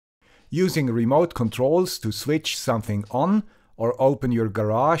Using remote controls to switch something on or open your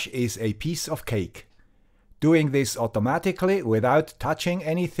garage is a piece of cake. Doing this automatically without touching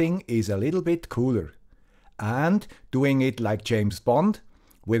anything is a little bit cooler. And doing it like James Bond,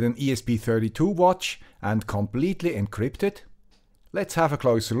 with an ESP32 watch and completely encrypted? Let's have a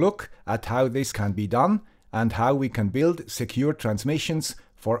closer look at how this can be done and how we can build secure transmissions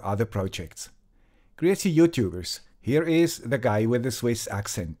for other projects. Grüezi YouTubers, here is the guy with the Swiss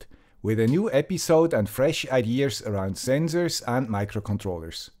accent, with a new episode and fresh ideas around sensors and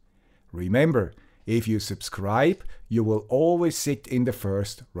microcontrollers. Remember, if you subscribe, you will always sit in the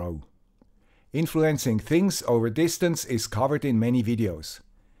first row. Influencing things over distance is covered in many videos.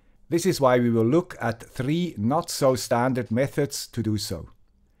 This is why we will look at 3 not-so-standard methods to do so.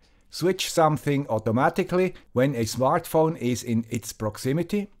 Switch something automatically when a smartphone is in its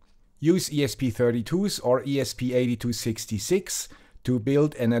proximity. Use ESP32s or ESP8266 to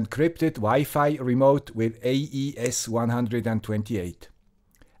build an encrypted Wi-Fi remote with AES128.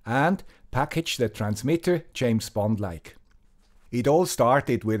 And package the transmitter James Bond-like. It all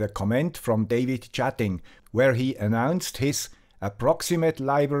started with a comment from David Chatting, where he announced his approximate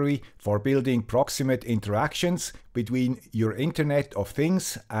library for building proximate interactions between your Internet of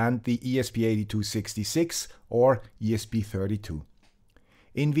Things and the ESP8266 or ESP32.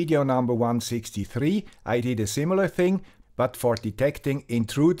 In video number 163 I did a similar thing, but for detecting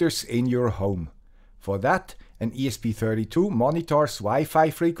intruders in your home. For that, an ESP32 monitors Wi-Fi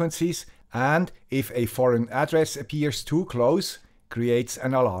frequencies and, if a foreign address appears too close, creates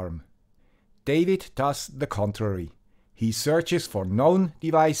an alarm. David does the contrary. He searches for known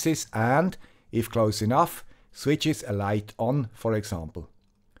devices and, if close enough, switches a light on, for example.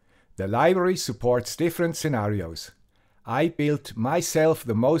 The library supports different scenarios. I built myself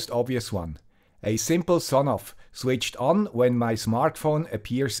the most obvious one, a simple sun-off switched on when my smartphone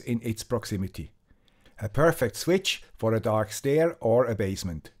appears in its proximity. A perfect switch for a dark stair or a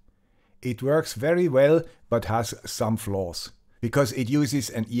basement. It works very well but has some flaws. Because it uses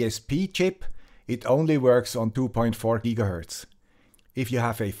an ESP chip, it only works on 2.4 GHz. If you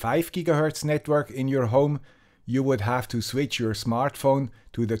have a 5 GHz network in your home, you would have to switch your smartphone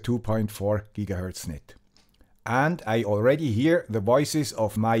to the 2.4 GHz net. And I already hear the voices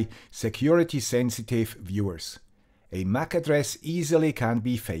of my security-sensitive viewers. A MAC address easily can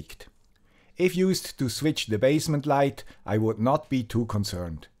be faked. If used to switch the basement light, I would not be too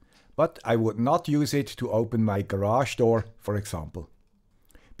concerned. But I would not use it to open my garage door, for example.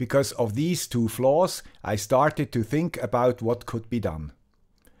 Because of these 2 flaws, I started to think about what could be done.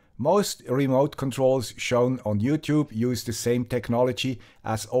 Most remote controls shown on YouTube use the same technology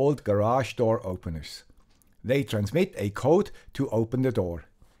as old garage door openers. They transmit a code to open the door.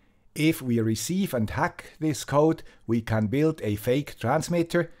 If we receive and hack this code, we can build a fake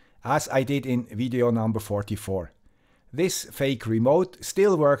transmitter, as I did in video number 44. This fake remote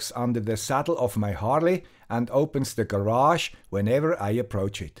still works under the saddle of my Harley and opens the garage whenever I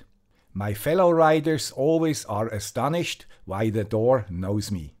approach it. My fellow riders always are astonished why the door knows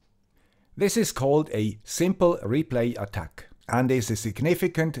me. This is called a simple replay attack and is a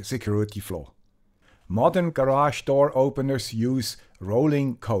significant security flaw. Modern garage door openers use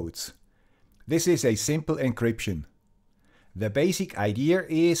rolling codes. This is a simple encryption. The basic idea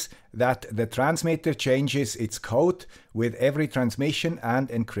is that the transmitter changes its code with every transmission and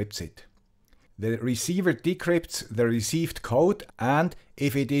encrypts it. The receiver decrypts the received code and,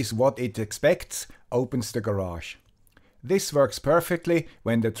 if it is what it expects, opens the garage. This works perfectly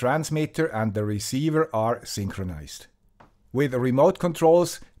when the transmitter and the receiver are synchronized. With remote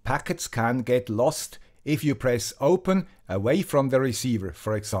controls, packets can get lost if you press open away from the receiver,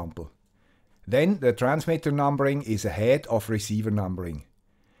 for example. Then the transmitter numbering is ahead of receiver numbering.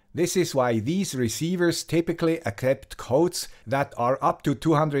 This is why these receivers typically accept codes that are up to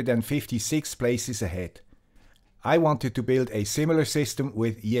 256 places ahead. I wanted to build a similar system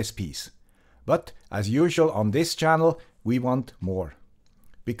with ESPs. But as usual on this channel, we want more.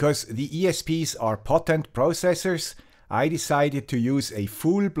 Because the ESPs are potent processors, I decided to use a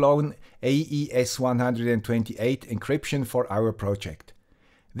full-blown AES128 encryption for our project.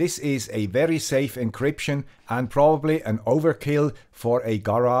 This is a very safe encryption and probably an overkill for a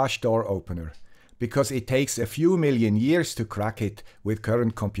garage door opener, because it takes a few million years to crack it with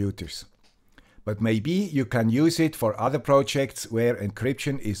current computers. But maybe you can use it for other projects where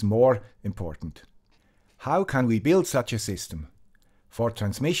encryption is more important. How can we build such a system? For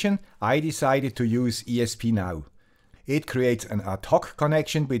transmission, I decided to use ESP-NOW. It creates an ad hoc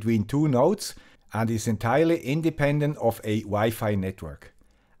connection between 2 nodes and is entirely independent of a Wi-Fi network.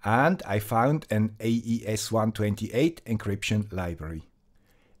 And I found an AES128 encryption library.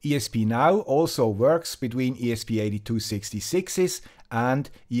 ESP Now also works between ESP8266s and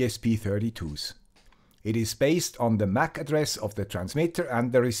ESP32s. It is based on the MAC address of the transmitter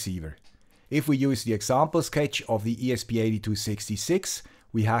and the receiver. If we use the example sketch of the ESP8266,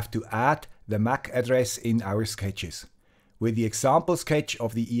 we have to add the MAC address in our sketches. With the example sketch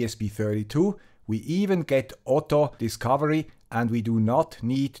of the ESP32, we even get auto discovery and we do not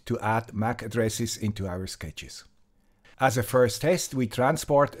need to add MAC addresses into our sketches. As a first test, we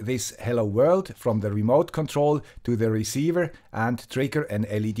transport this Hello World from the remote control to the receiver and trigger an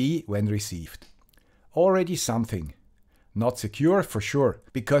LED when received. Already something. Not secure for sure,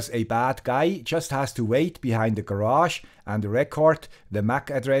 because a bad guy just has to wait behind the garage and record the MAC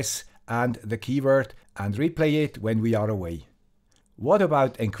address and the keyword and replay it when we are away. What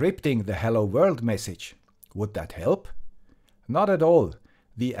about encrypting the Hello World message? Would that help? Not at all.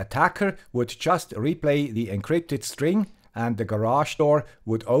 The attacker would just replay the encrypted string and the garage door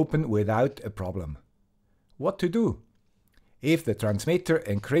would open without a problem. What to do? If the transmitter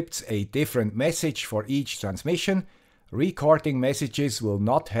encrypts a different message for each transmission, recording messages will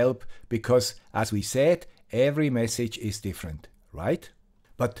not help because, as we said, every message is different, right?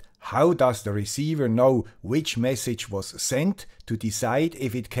 But how does the receiver know which message was sent to decide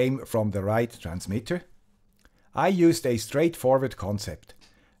if it came from the right transmitter? I used a straightforward concept.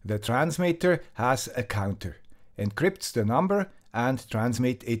 The transmitter has a counter, encrypts the number and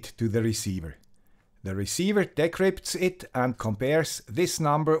transmits it to the receiver. The receiver decrypts it and compares this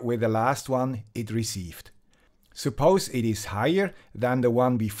number with the last one it received. Suppose it is higher than the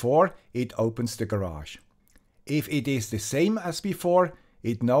one before it opens the garage. If it is the same as before,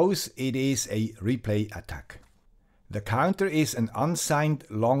 it knows it is a replay attack. The counter is an unsigned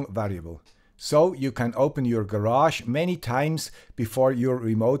long variable. So you can open your garage many times before your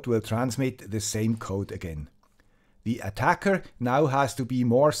remote will transmit the same code again. The attacker now has to be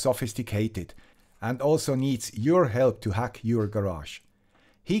more sophisticated and also needs your help to hack your garage.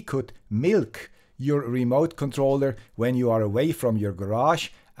 He could milk your remote controller when you are away from your garage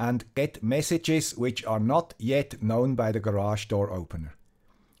and get messages which are not yet known by the garage door opener.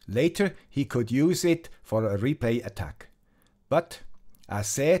 Later he could use it for a replay attack. But as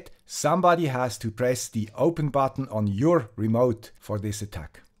said, somebody has to press the open button on your remote for this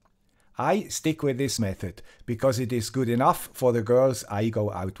attack. I stick with this method because it is good enough for the girls I go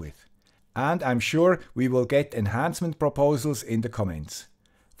out with. And I'm sure we will get enhancement proposals in the comments.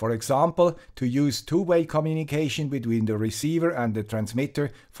 For example, to use two-way communication between the receiver and the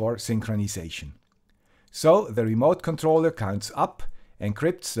transmitter for synchronization. So the remote controller counts up,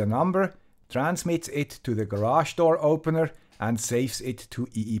 encrypts the number, transmits it to the garage door opener and saves it to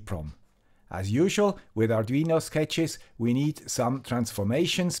EEPROM. As usual, with Arduino sketches, we need some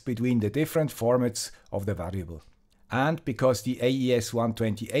transformations between the different formats of the variable. And because the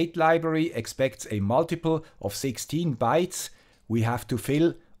AES128 library expects a multiple of 16 bytes, we have to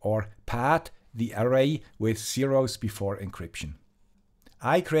fill or pad the array with zeros before encryption.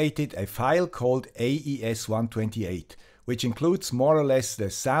 I created a file called AES128, which includes more or less the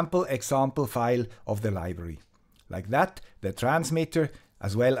sample example file of the library. Like that, the transmitter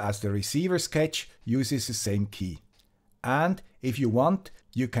as well as the receiver sketch uses the same key. And if you want,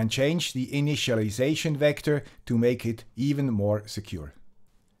 you can change the initialization vector to make it even more secure.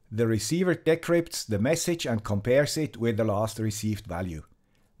 The receiver decrypts the message and compares it with the last received value.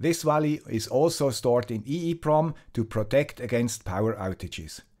 This value is also stored in EEPROM to protect against power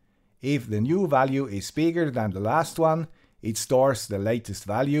outages. If the new value is bigger than the last one, it stores the latest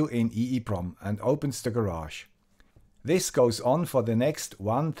value in EEPROM and opens the garage. This goes on for the next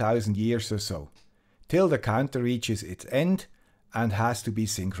 1000 years or so, till the counter reaches its end and has to be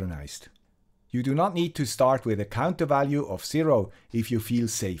synchronized. You do not need to start with a counter value of 0 if you feel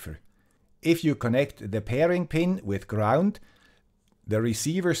safer. If you connect the pairing pin with ground, the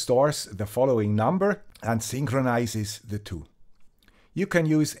receiver stores the following number and synchronizes the two. You can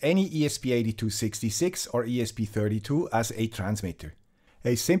use any ESP8266 or ESP32 as a transmitter.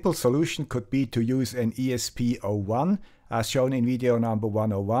 A simple solution could be to use an ESP01 as shown in video number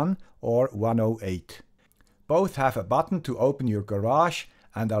 101 or 108. Both have a button to open your garage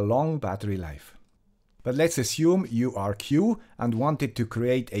and a long battery life. But let's assume you are Q and wanted to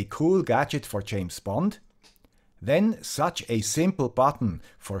create a cool gadget for James Bond. Then such a simple button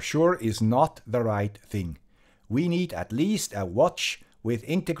for sure is not the right thing. We need at least a watch with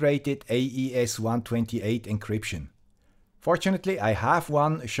integrated AES128 encryption. Fortunately, I have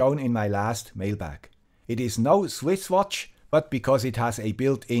one shown in my last mailbag. It is no Swiss watch, but because it has a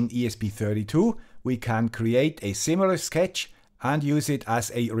built-in ESP32, we can create a similar sketch and use it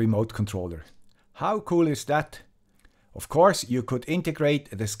as a remote controller. How cool is that? Of course, you could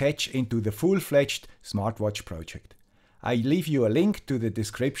integrate the sketch into the full-fledged smartwatch project. I leave you a link to the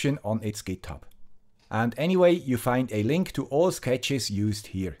description on its GitHub. And anyway, you find a link to all sketches used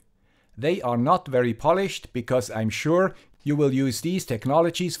here. They are not very polished because I'm sure you will use these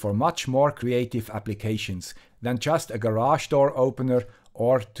technologies for much more creative applications than just a garage door opener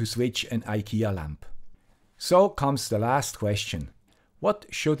or to switch an IKEA lamp. So comes the last question. What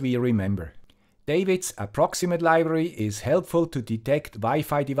should we remember? David's approximate library is helpful to detect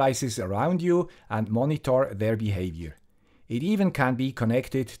Wi-Fi devices around you and monitor their behavior. It even can be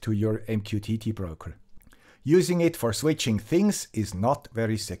connected to your MQTT broker. Using it for switching things is not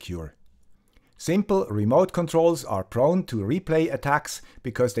very secure. Simple remote controls are prone to replay attacks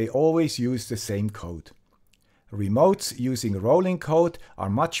because they always use the same code. Remotes using rolling code are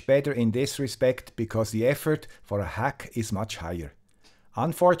much better in this respect because the effort for a hack is much higher.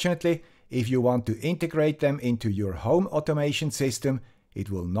 Unfortunately, if you want to integrate them into your home automation system, it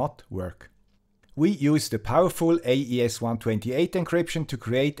will not work. We use the powerful AES128 encryption to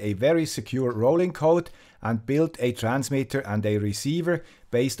create a very secure rolling code and build a transmitter and a receiver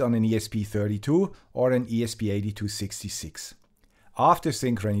based on an ESP32 or an ESP8266. After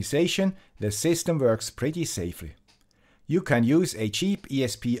synchronization, the system works pretty safely. You can use a cheap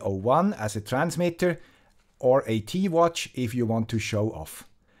ESP01 as a transmitter or a T-Watch if you want to show off.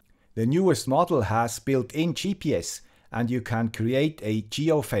 The newest model has built-in GPS and you can create a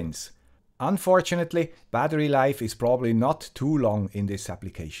geofence. Unfortunately, battery life is probably not too long in this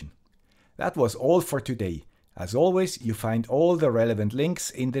application. That was all for today. As always, you find all the relevant links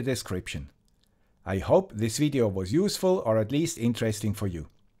in the description. I hope this video was useful or at least interesting for you.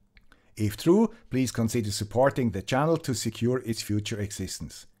 If true, please consider supporting the channel to secure its future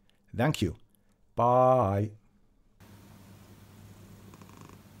existence. Thank you. Bye.